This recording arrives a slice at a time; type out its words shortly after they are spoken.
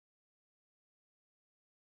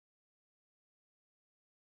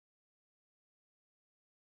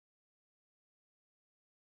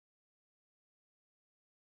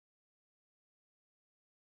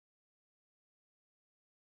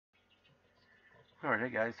Alright, hey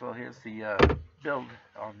guys, well here's the build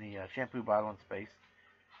on the shampoo bottle in space,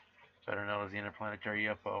 better known as the Interplanetary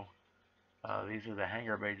UFO. These are the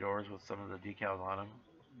hangar bay doors with some of the decals on them.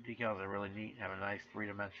 Decals are really neat and have a nice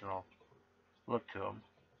three-dimensional look to them.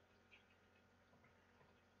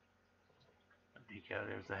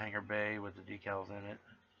 There's the hangar bay with the decals in it.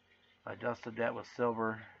 I dusted that with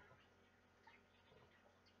silver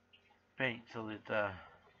paint so that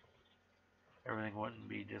everything wouldn't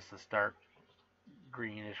be just a stark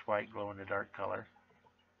greenish white glow in the dark color.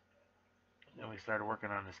 Then we started working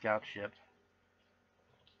on the scout ship.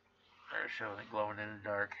 They're showing it glowing in the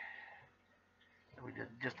dark. And we did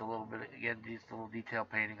just a little bit, again, just a little detail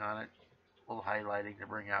painting on it, a little highlighting to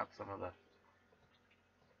bring out some of the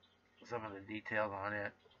details on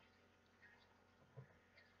it.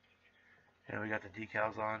 And we got the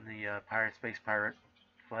decals on the space pirate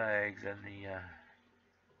flags, and the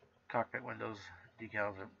cockpit windows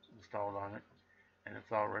decals are installed on it, and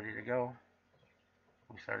it's all ready to go.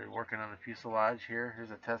 We started working on the fuselage here.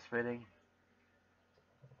 Here's a test fitting.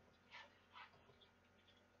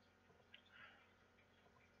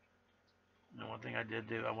 And one thing I did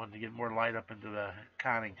do, I wanted to get more light up into the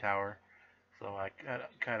conning tower, so I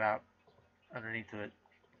cut out underneath of it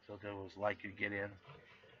so there was light could get in.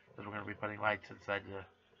 Because we're going to be putting lights inside the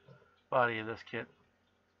body of this kit,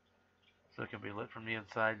 so it can be lit from the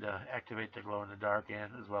inside to activate the glow in the dark,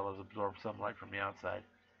 and as well as absorb some light from the outside.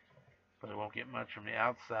 But it won't get much from the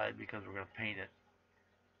outside because we're going to paint it.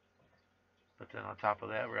 But then on top of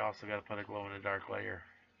that, we also got to put a glow in the dark layer.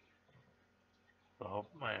 So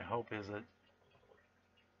my hope is that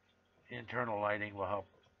the internal lighting will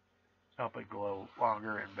help it glow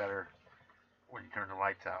longer and better when you turn the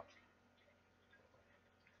lights out.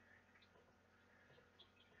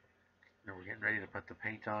 And we're getting ready to put the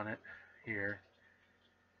paint on it here,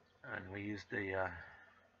 and we used the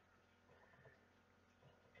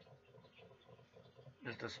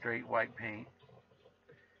just a straight white paint,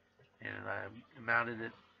 and I mounted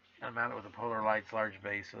it with a Polar Lights large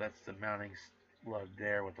base, so that's the mounting lug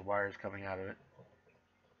there with the wires coming out of it.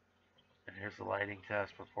 And here's the lighting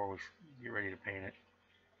test before we get ready to paint it.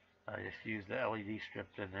 I just used the LED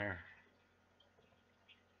strips in there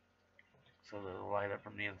so that it'll light up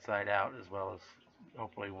from the inside out, as well as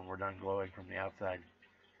hopefully when we're done glowing from the outside.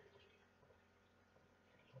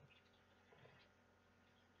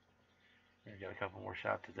 And we've got a couple more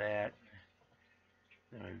shots of that.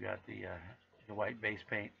 Then we've got the white base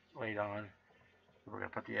paint laid on. We're going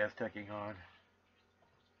to put the Aztecing on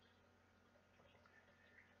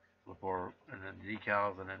before, and then the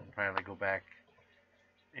decals, and then finally go back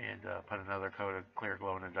and put another coat of clear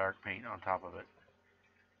glow in the dark paint on top of it.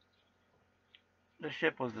 This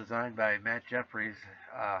ship was designed by Matt Jeffries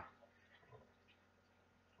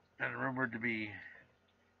and rumored to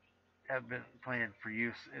have been planned for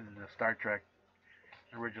use in the Star Trek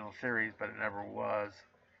original series, but it never was.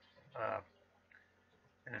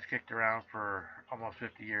 And it's kicked around for almost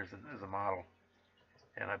 50 years as a model.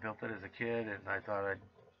 And I built it as a kid, and I thought I'd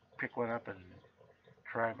pick one up and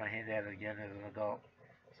try my hand at it again as an adult.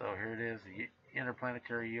 So here it is, the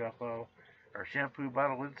Interplanetary UFO, or Shampoo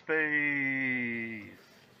Bottle in space.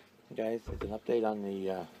 Guys, it's an update on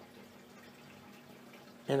the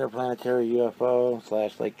Interplanetary UFO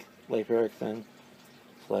 / Leif Erikson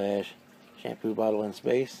 / Shampoo Bottle in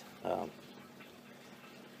space.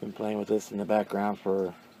 Been playing with this in the background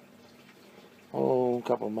for a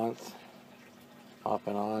couple months, off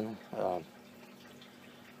and on.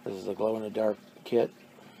 This is a glow in the dark kit.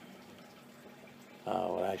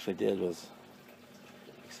 What I actually did was,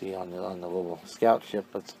 you see on the little scout ship,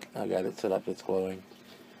 I got it set up, it's glowing.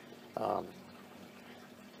 For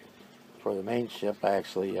the main ship, I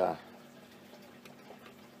actually I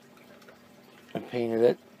painted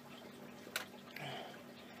it,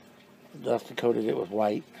 dust coated it with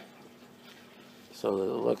white so that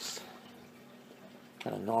it looks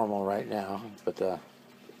kind of normal right now, but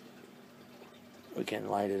we can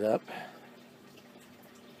light it up,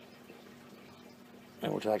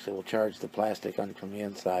 and which actually will charge the plastic from the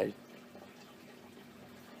inside.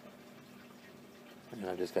 And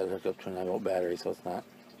I just got it hooked up to a 9-volt battery, so it's not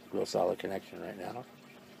a real solid connection right now.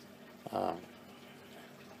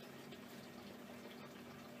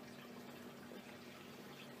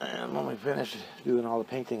 And when we finish doing all the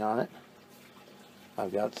painting on it,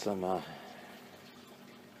 I've got some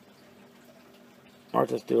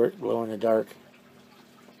Martha Stewart glow in the dark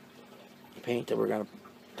paint that we're going to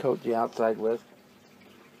coat the outside with.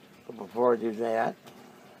 But before I do that,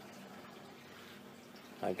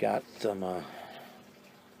 I've got some I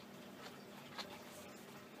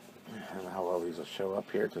don't know how well these will show up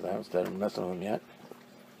here because I haven't started messing with them yet.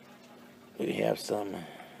 we have some.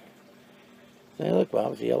 Hey, look,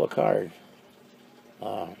 Bob, it's a yellow card.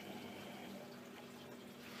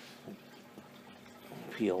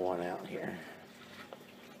 Peel one out here.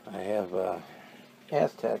 I have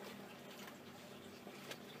Aztec.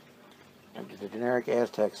 The generic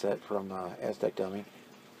Aztec set from Aztec Dummy.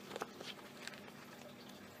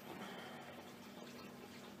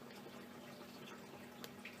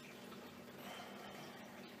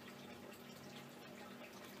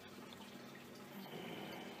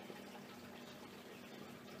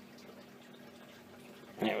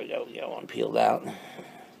 There we go. We got one peeled out.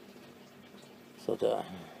 So there's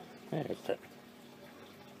that.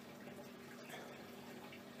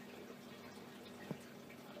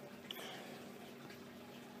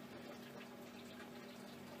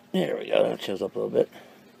 There we go. That shows up a little bit.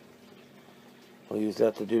 We'll use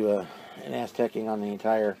that to do an Aztecing on the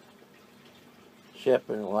entire ship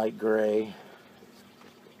in light gray.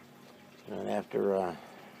 And after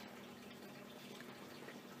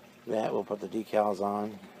that, we'll put the decals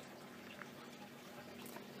on.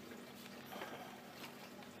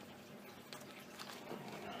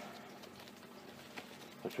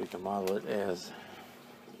 Which we can model it as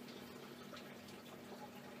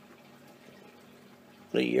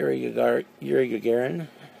the Yuri Gagarin,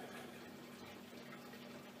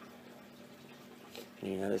 the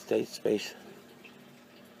United States space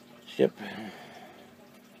ship,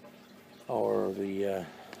 or the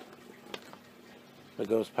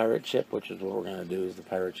Ghost pirate ship, which is what we're going to do, is the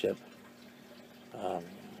pirate ship.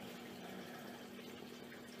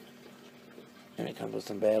 And it comes with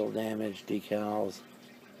some battle damage decals.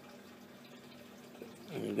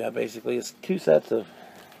 And you've got basically two sets of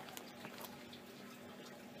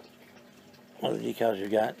all the decals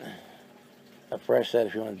you've got. A fresh set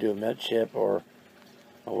if you want to do a midship, or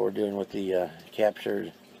what we're doing with the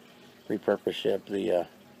captured, repurposed ship. The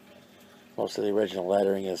most of the original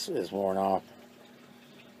lettering is worn off.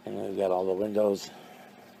 And then we've got all the windows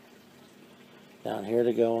down here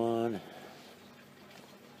to go on.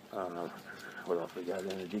 What else we got in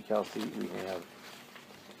the decal seat? We have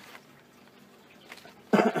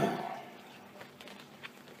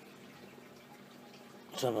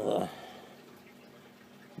some of the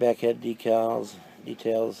backhead details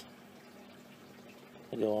that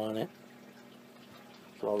go on it.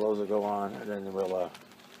 So all those will go on, and then we'll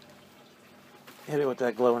hit it with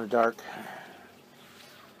that glow-in-the-dark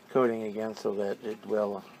coating again, so that it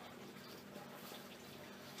will,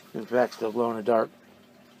 in fact, still glow in the dark.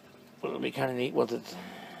 But it'll be kind of neat once it's,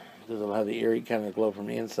 because it'll have the eerie kind of glow from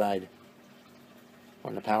the inside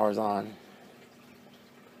when the power's on,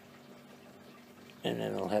 and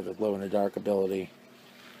then it'll have the glow in the dark ability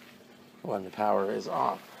when the power is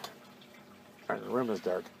off, or the room is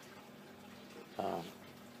dark.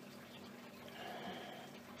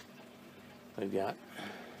 We've got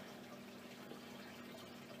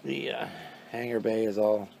the hangar bay is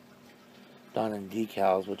all done in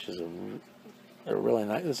decals, which is a really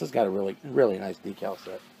nice. This has got a really nice decal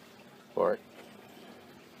set for it.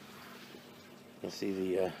 You'll see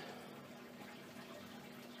the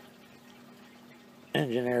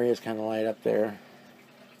engine area is kind of light up there,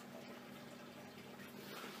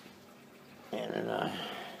 and then I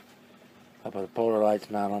put the polar lights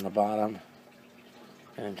mount on the bottom,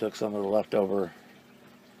 and then took some of the leftover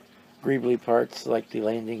greebly parts, like the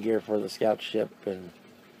landing gear for the scout ship and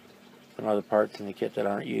some other parts in the kit that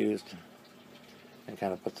aren't used, and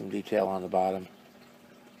kind of put some detail on the bottom,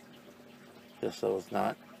 just so it's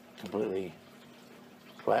not completely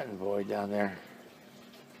flat and void down there.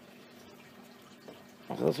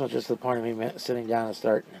 So this was just the point of me sitting down and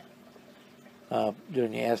start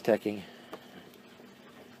doing the Aztecing,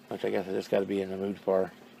 which I guess I just got to be in the mood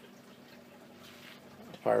for.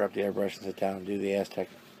 Fire up the airbrush and sit down and do the Aztec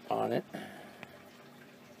on it,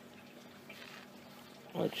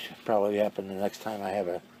 which probably happen the next time I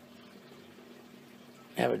have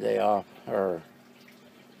a day off, or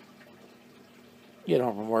get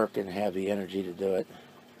home from work and have the energy to do it.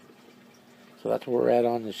 So that's where we're at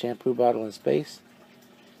on the Shampoo Bottle in space,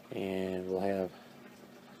 and we'll have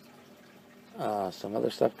some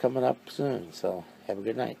other stuff coming up soon. So have a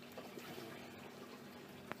good night.